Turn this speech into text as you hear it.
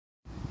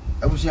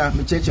abusia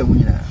me cheche mu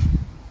nyina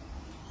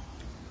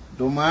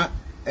Dormaa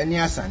and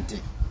Asante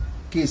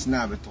case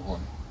na beto ho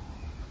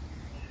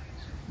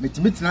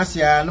metimitna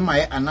sia na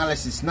my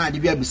analysis na de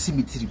bia be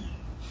simitri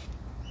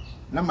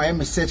na my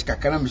research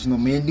kakana me no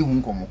me ndi hu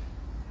nkomo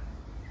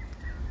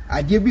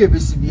ade bia be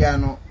sibia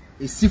no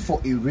esi for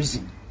a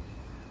reason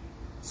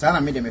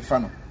sana me de me fa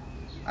no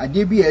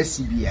ade bia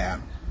esibia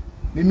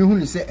me hu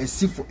ni say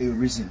esi for a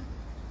reason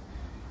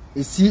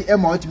esi e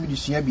ma otimi de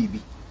sua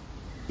bibi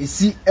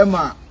esi e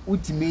ma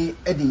utimi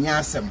e de nya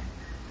asem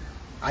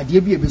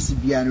ade bia be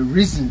sibia no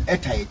reason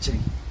eta ye kire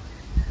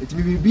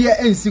etimi bibia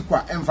ensi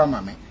kwa emfa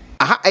mame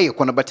aha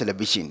Ekuonaba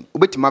television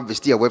ubetima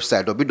visit your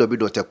website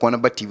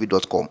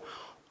www.ekuonabatv.com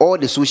all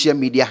the social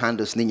media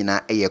handles ni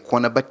nyina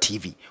Ekuonaba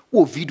TV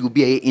wo video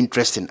bi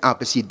interesting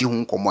apese di hu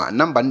nkomo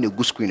number na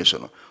gu screen so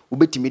no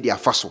ubetimi dia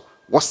faso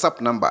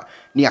WhatsApp number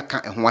ni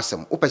aka ho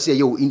asem opese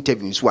ye wo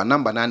interview so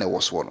number na wo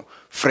so no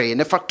free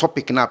ne fa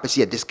topic na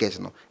apese discuss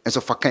no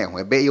enso fa kan ho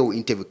e be ye wo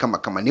interview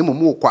kama ne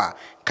mo kwa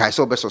kai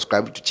so be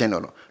subscribe to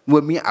channel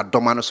no mi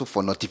adoma no so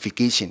for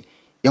notification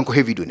yenko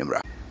he video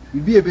nemra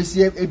bibi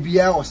ebesi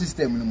ebia o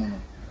system no mu no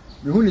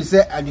me hu ni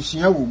say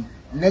adesua wo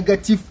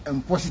negative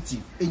and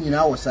positive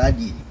enyina wo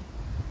saade ni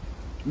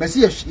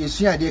mesi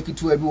yesua ade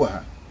kitu abi wo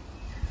ha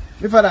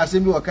me fada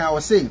asem bi wo kan wo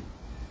say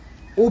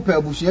opa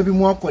abusua bi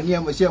mu akone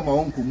am se ma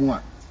wonko mu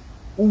a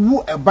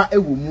uwu eba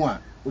ewo mu a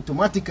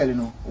automatically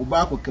no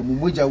oba akoka mu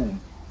moja wo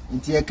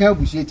nti e kan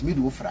abusua timi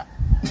de wo fra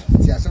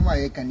nti asem a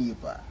ye kan ye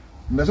pa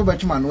me so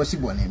batuma no si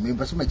bone me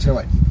be so ma kire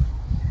wade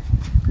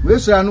we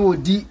so anu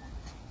odi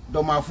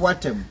domafo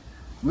atem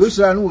we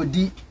so anu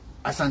odi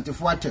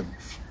asantefo atem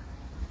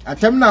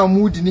atem na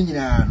mood ni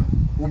nyina no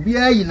obi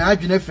ayi na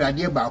adwene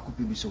frade ba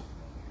akopi bi so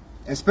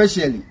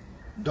especially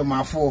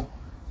domafo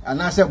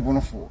anase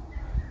bonofo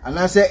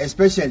anase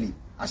especially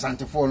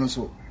asantefo no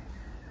so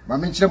ma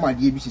me nkire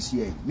made bi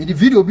sisi ai me di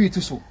video bi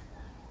to so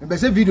me be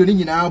se video ni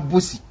nyina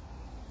bosi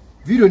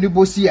video ni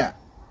bosi a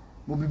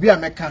mo bibi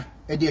ameka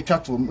e de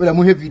atwato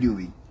mo he video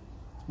wi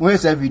mo he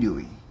say video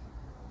wi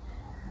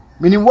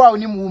mini wow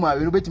ni mu ma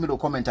we no betimi do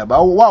comment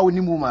aba wow ni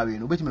mu ma we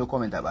no betimi do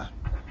comment aba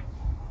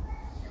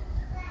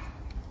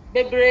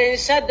bebre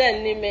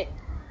shadan ni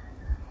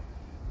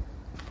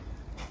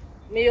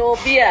me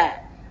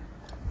obia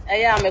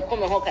aya me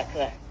come ho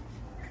kakra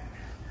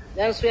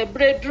dan so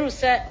ebre dru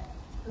se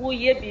wo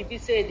ye bibi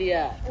se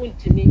dia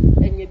untimi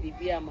enye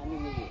bibi ama ni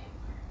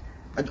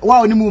ni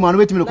wow ni mu ma no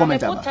betimi do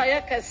comment aba na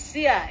ya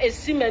kase a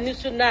esi mani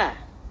so na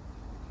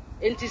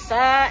enti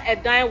sa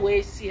edan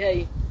we si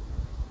hai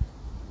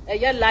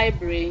eye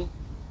library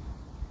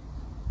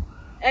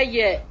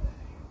eye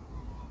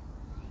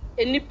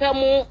enipa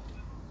mu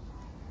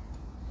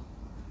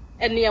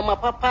eniama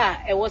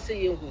papa e wo se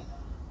yehu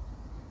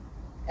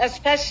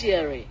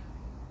especially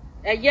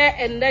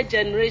eye and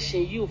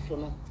generation youth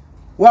no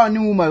wa ni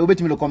mu ma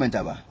obetimi le comment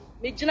aba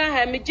me gina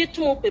ha me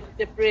gitumu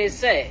pepre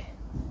say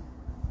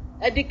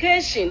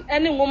education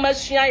eni nwoma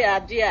sua ya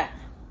ade a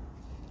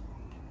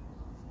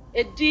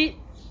edi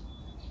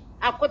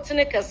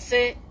akotene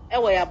kase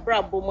ewe ya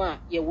brabo mu a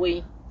ye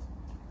wei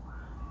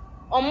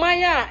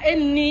omanya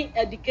eni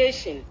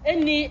education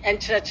eni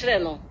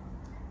enkyerɛkyerɛ no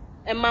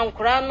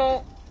emankora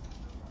no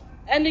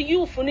eni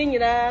youth ni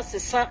nyina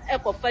sesa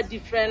ekofa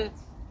different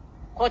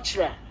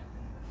culture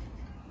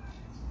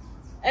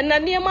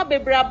enani ma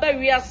bebra ba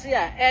wiase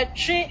a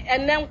etwe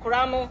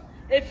enenkora no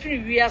efiri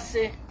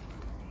wiase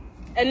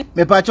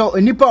me pacho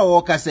enipa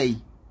wo kasai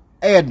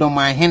eye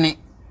Dormaa hene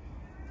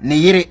ne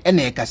yire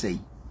ene e kasai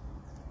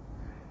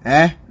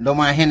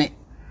Dormaa hene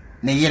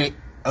ne yire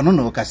ono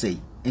no kasai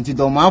enti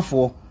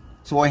Dormaafo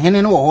so wo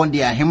hene no wo ho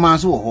de ahema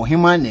so wo ho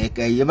hema na e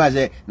kai ba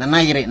ze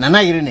nana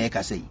yire na e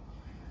kasai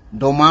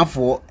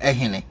Dormaafo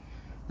ehene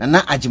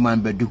nana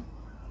ajiman badu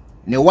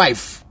ne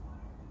wife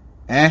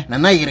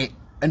nana yire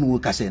enu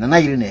kasai nana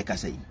yire na e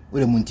kasai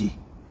ore munti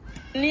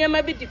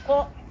niema bi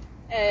diko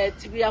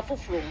tibia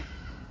foforo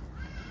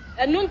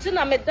enunti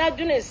na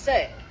medadwene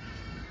se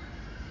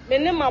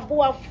mene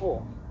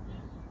maboafo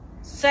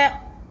se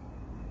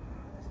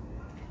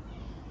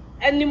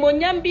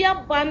enimonyam bia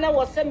ba na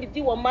wo se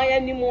medi wo man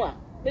animu a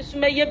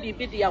mesuma ye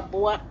bibi de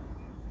aboa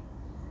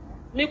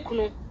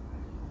mekunu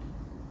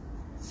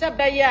se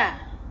beya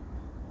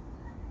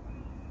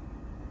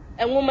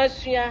enwoma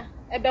sua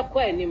ebekọ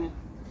anim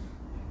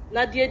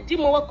na de edi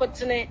mo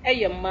wakotene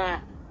eye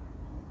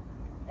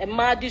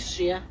ma de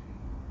sua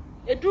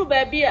eduru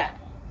ba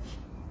bia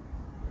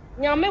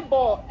nyame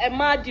bo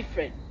ema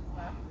different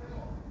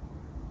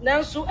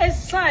nanso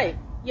esai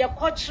ye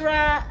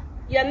kochra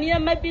ye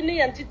niema bi ne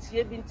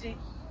yantitie bi nti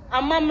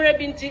amamre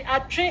bi nti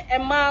atwe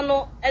ema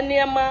no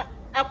eniema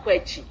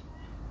akwachi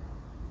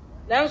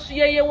nanso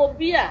ye wo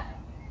bi a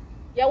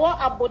ye wo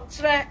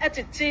abotre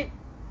etete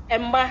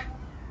ema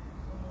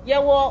ye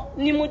wo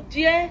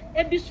nimudie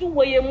ebisu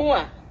woye mu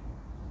a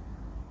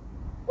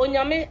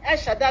onyame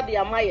ehada de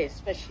amaye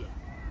special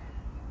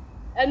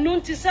enu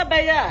nti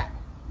sebaya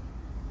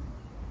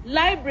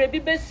library bi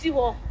besi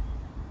ho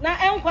na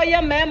enkwa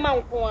ye mema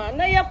nko a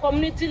na ye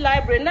community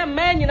library na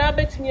ma nyina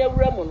betimi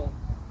awura mu no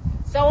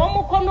Sa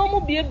omo kono mu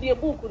bie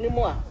book ni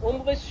mu a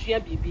omo besua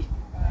bibi.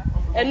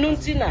 Enu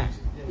nti na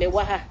me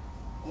wa ha.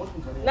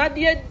 Na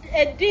de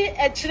edi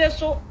ekire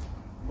so.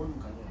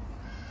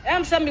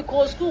 Em say me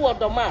call school of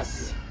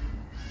Dormaa.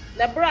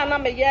 Na bra na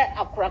me ye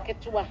akora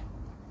ketewa.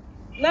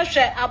 Na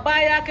hwe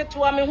abaya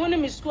ketewa me hu ni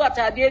me school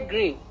atade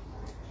green.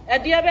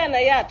 Ede be na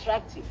ye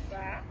attractive.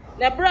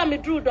 Na bra me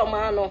dru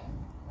Dormaa no.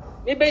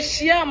 Me be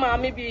hia ma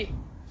me bi.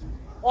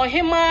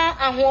 Ohima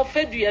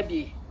ahofadua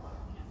bi.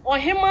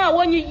 Ohima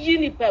wonyi yi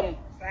nipa mu.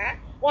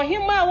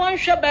 Ohima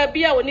wonhwe ba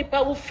bi a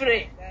wonipa wo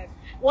frɛ.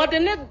 Wode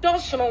ne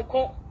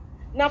dosonko.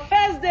 Na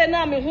first day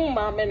na me hu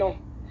ma me no.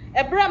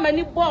 Ebra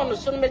mani born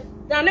so me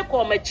na ne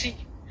ko machi.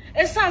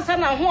 Esansa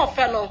na ho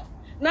ofe no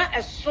na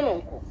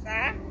esononko.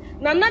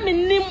 Na me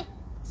nim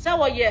sa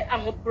wo ye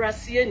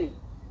ahobrase ani.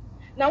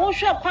 Na wo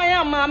hwe kwan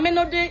a ma me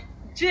no de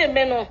je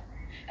me no.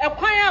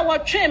 Ekwan a wo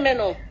twe me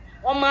no.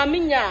 O ma me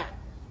nya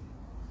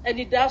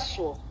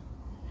anidaso.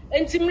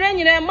 Enti mre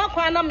nyina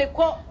makwa na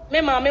mekọ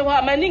me ma me ho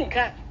amani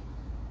nka.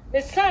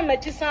 Me san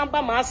machi san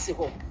ba ma ase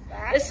ho.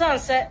 Esan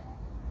se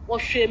wo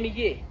hwe me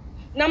ye.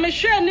 Na me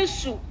hwe ne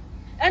su.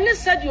 Ene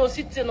sadi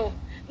ositi no.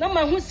 Na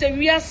ma hu se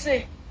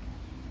wiase.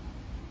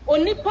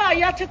 Onipa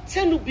ya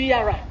tete no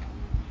biara.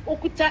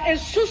 Okuta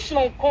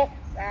esusronko.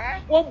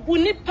 Obu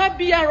nipa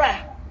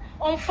biara.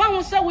 Onfa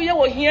hu se wo ye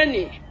wo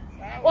hiani.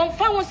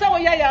 Onfa hu se wo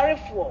ye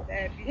yarefo.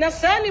 Na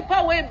sa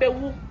nipa we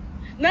bewu.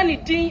 Na ni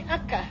din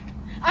aka.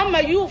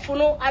 Ama yufu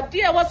no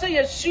ade a wose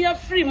yesua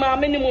free ma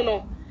amenimu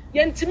no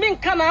yentimi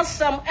nka na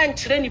asam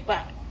enkyere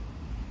nipa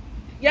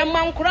ye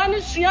mankora ne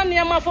sua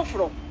ne ma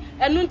foforo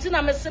enu nti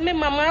na meseme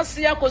mama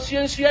ase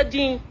akosua nsua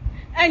din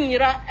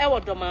enyira e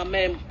Dormaa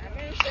mam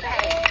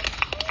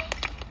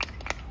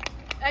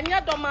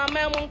enya Dormaa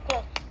mam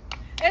nko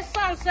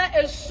esanse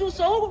esu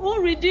so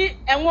wo redi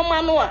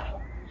enwoma no a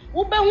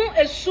wo behu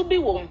esu bi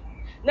wom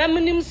na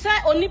minim se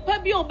onipa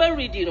bi o be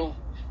redi no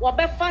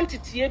wobe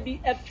fantitie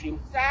bi afrim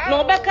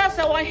na obeka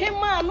se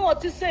wohema na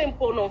otise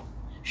mpo no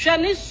hwa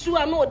ne su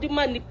a na odi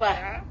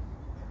manipa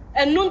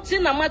enu nti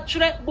na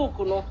matwere book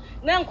no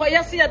na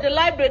nkoyese ye the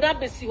library na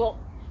besi ho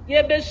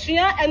ye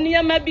besua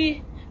enema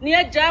bi ne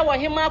agya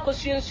wohema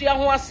akosua nsua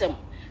ho asem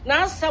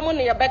na asam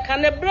ne ye beka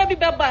ne bra bi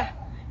beba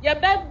ye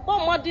be bo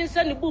modern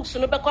se ne books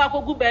no beka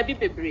akogu ba bi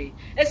bebre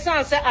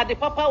esanse ade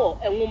papa wo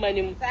enwoma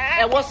nim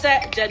e wo se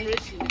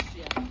generation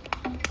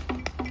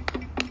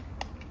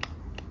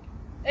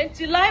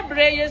enti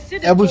library yesi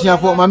de ebusia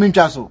for mami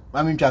ntwa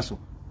so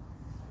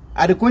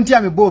ade konti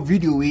am bo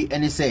video we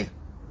ene say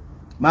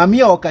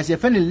mami a okase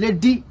fe ne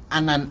lady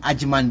anan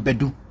ajiman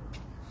bedu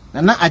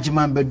na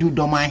ajiman bedu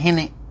Dormaa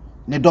hene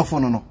ne dofo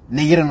no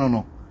ne yire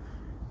no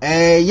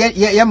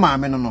ye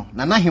mami no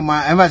na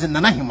hima emase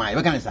na hima e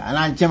be kan sa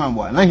na nchema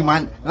mbo na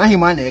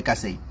hima na e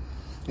kase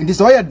enti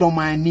so ye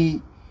Dormaa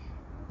ni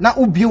na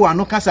ubie wa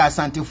no kasa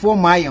asantefo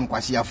ma ye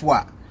nkwasiafo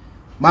a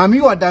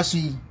mami oda so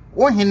yi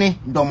wo hene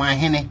Dormaa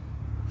hene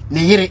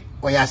ne yire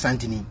oya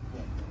Asanteni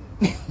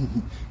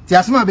ti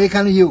asoma be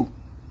kan ye o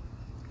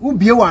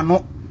ubie wa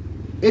no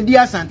edi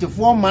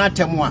asantefo ma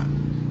atemu a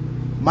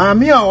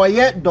maami a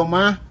oye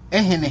Dormaa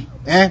ehene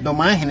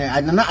Dormaa hene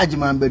adana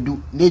ajiman bedu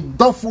ne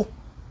dofo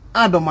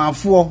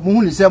adomaafo mu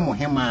hu ni se mo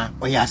hema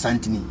oya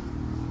Asanteni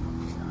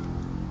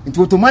it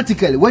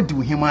automatically what do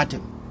him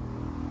atem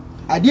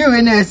ade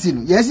we na asi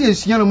no yesi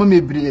esua no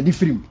mebire na di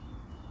firim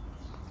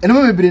eno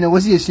mebire na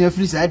wasi esua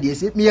firi sa ade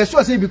ese me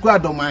yeso se bi kura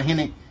Dormaa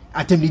hene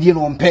atemdidie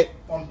no ompe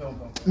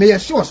me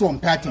yeso so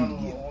ompe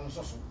atemdidie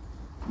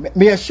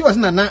me yeso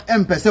na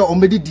empese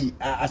omedidi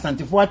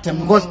asantefo atem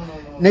because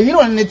na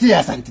yiro ne ti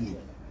Asanteni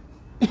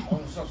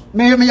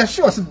me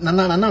yeso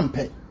na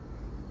mpe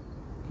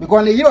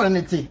because na yiro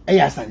ne ti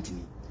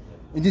Asanteni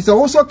nti so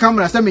wo so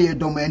camera se me ye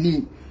Dormaa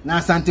ni na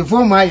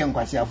asantefo ma ye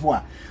nkwasiafo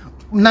a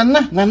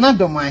nana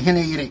Dormaa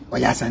hene yire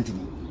oya Asanteni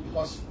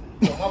because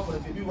Dormaa for the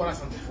people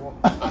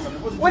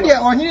asantefo what dey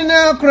ohine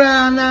na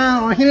kura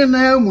na ohine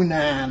na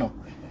amuna no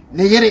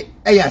ne yire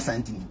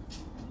Asanteni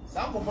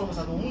sa ko for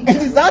so mu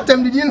that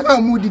time did you know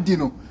mu didi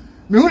no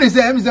me hu ne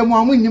say em say mu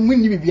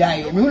amunni bibia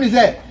ye me hu ne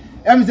say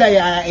em say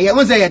ya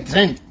won say ya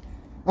trend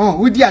oh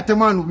wo di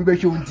atema no bi be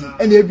hwe nti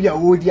e na e bia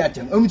wo di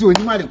atem em say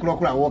onima de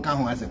krokro wo ka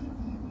ho asem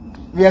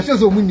me ya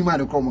so mu nima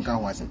de krokro ka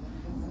ho asem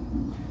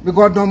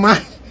because Dormaa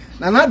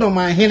na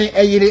Dormaa hene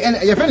eyire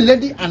ye fe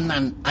lady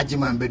anan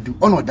ajiman bedu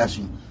ono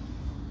dasu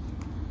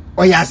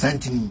oya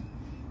Asanteni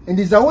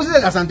ndi za wo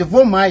say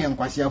asantefo ma ye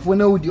nkwasiafo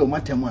na wudi o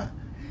matem a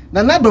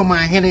na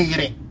Dormaa hene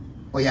yire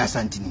oya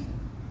Asanteni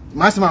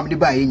masema mde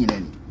ba ye nyina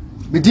ni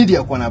bedidi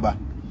Ekuonaba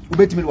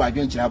ubetimi wa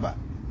adwen ba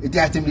eti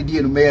atemde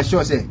die no me ye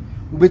sure say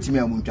ubetimi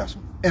amuntwa so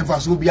emfa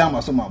so bia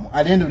amaso mamo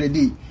at the end of the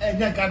day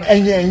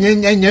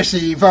enye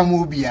hye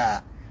famu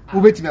bia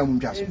ubetimi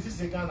amuntwa so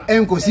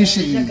enkosi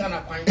hye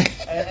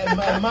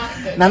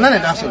na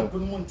da so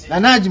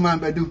na ajiman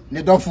bedu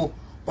ne dofo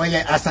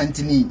oya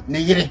Asanteni ne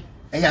yire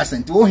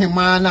Asanteni wo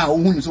hema na wo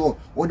hunu so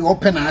wo de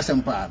open na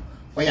asempa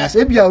oya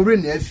se bia ore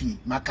na afi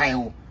makai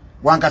wo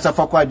wankasa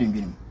fa kwa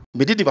dwendwem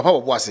bedidi papa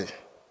bobo ase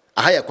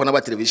aha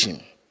Ekuonaba television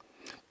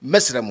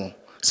mesremu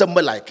se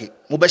mo like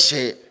mo be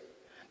share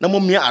na mo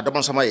mia adom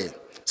nsama ye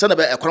se na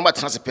be Ekuonaba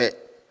transepe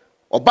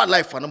oba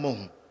life na mo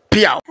hu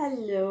pia.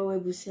 Hello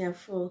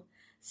ebusiafo,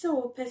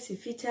 so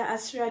pesifita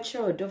asracha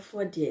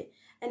odofo de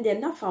and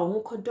then na fa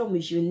ho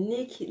kodom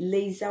unique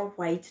laser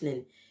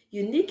whitening.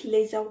 Unique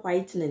laser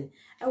whitening.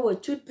 Our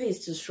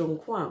toothpaste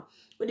stronko a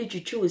we dey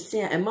twitwi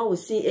osin a ema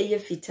osin eye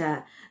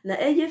fita na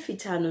eye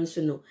fita no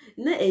nso no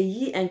na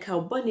eyi enka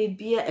bone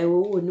bia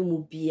ewo no mu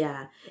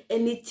bia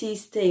any tea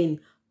stain,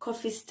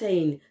 coffee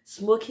stain,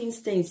 smoking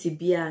stain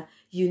bia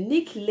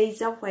unique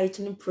laser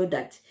whitening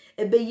product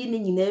ebeyi ni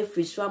nyina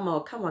free so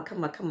ama kama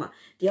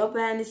de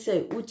oba ni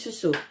say utu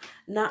so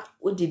na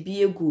odi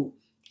bi egu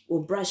o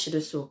brush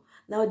do so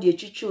na odi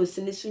twitwi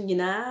osin so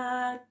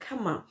nyina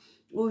kama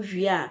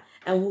Uvia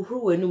and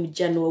who were num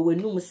January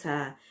when num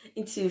sa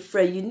into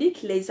for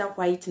unique laser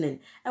whitening.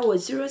 I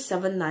was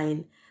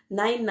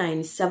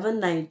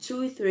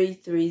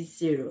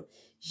 07999792330.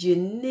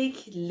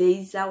 Unique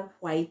laser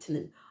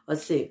whitening or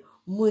say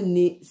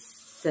Muni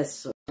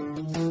Sesso.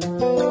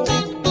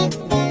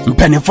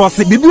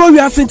 Penifose bibio wi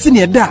asenti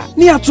ne da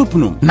ne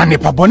atopno na ne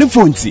pabone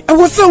fonti e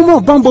wo se wo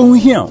bambo hu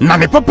hia na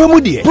ne papa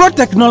mu de Pro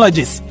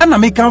Technologies ana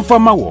me kan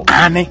fama wo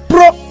ane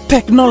Pro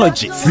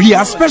Technologies. We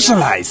are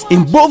specialized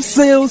in both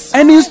sales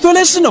and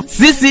installation of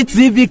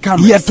CCTV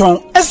cameras.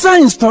 Yeton esa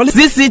install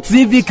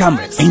CCTV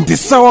cameras in the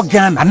Sour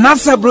Ghana and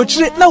NASA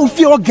brochure na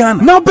ufi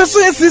Ghana. Now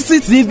beso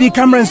CCTV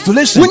camera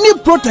installation. We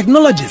need Pro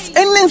Technologies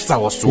and Nensa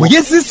also. We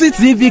use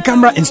CCTV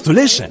camera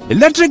installation,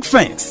 electric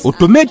fence,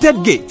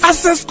 automated gate,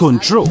 access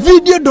control,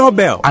 video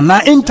doorbell, and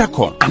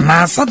intercom,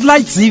 and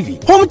satellite TV,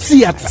 home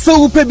theater.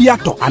 So upe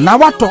biato, and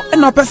wato,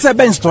 and pese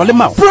be install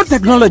ma. Pro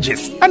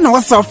Technologies and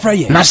our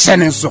software. Na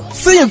shenenso.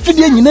 Say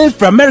fidie nyina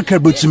fra America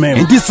brochimem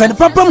enti send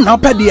papam na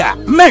opedia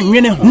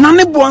manwene ho na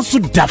ne bo anso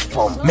da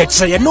form me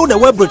cheye no the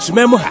web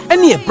brochimem ha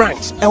ene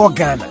branch e wo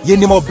Ghana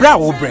yenim obra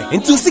wo bre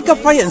enti sika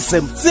fire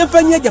nsem se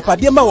fanya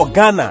japade ma wo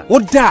Ghana wo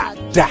da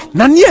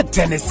na ne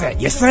tenese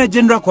yesa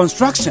general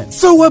construction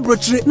so web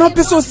brochire na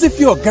peso si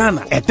fi o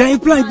Ghana e dan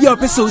plan bi o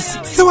peso si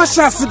se wa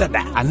sha se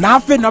dada ana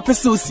afi na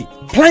peso si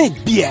plan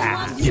bia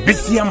ye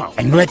besiama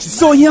eno echi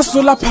so yen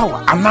solar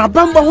power ana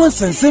bamba ho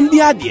nsensem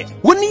bi ade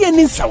woni ye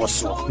ni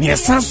nsawoso ne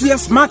esanso ye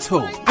smart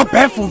home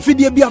abefo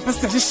fidie bi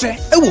apese hye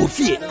e wo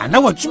fie ana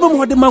watwuma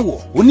mo de ma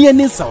wo woni ye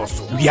ni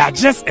nsawoso we are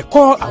just a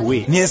call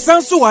away ne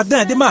esanso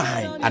wadan de ma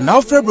han ana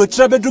ofre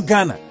brochire bedu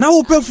Ghana na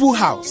wo pe full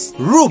house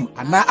room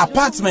ana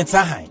apartment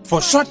ahan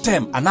for short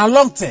term ana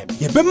long term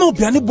ye be ma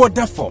obiane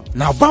border form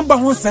na bamba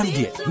ho nsem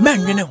de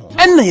manwene ho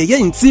enna ye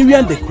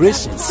interior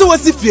decoration so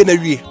wasi fie na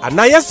wie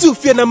ana yesu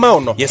fie na ma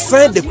no yes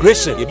sign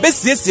decoration ye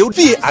besiesie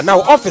odi ana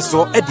office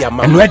so e dia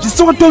ma no edi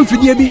so to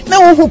mfidie bi na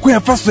wo hokun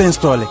fa so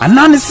install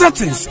ana ne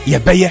settings ye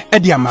beye e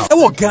dia ma e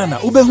wo Ghana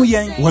ubehu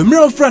yen wo mre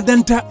ofra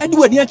denta edi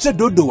wani a che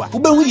dodowa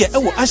ubehu ye e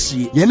wo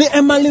ahie ye ne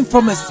Emalin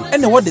pharmacy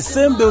and what the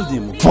same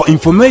building. For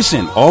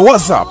information or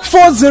WhatsApp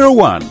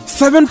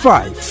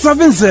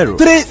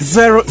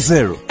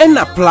 401-7570-300 and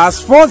a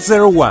plus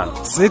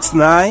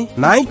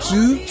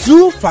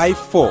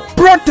 401-6992-254.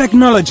 Pro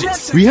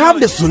Technologies. We have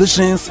the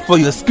solutions for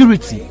your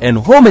security and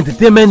home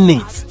entertainment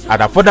needs at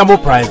affordable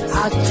prices.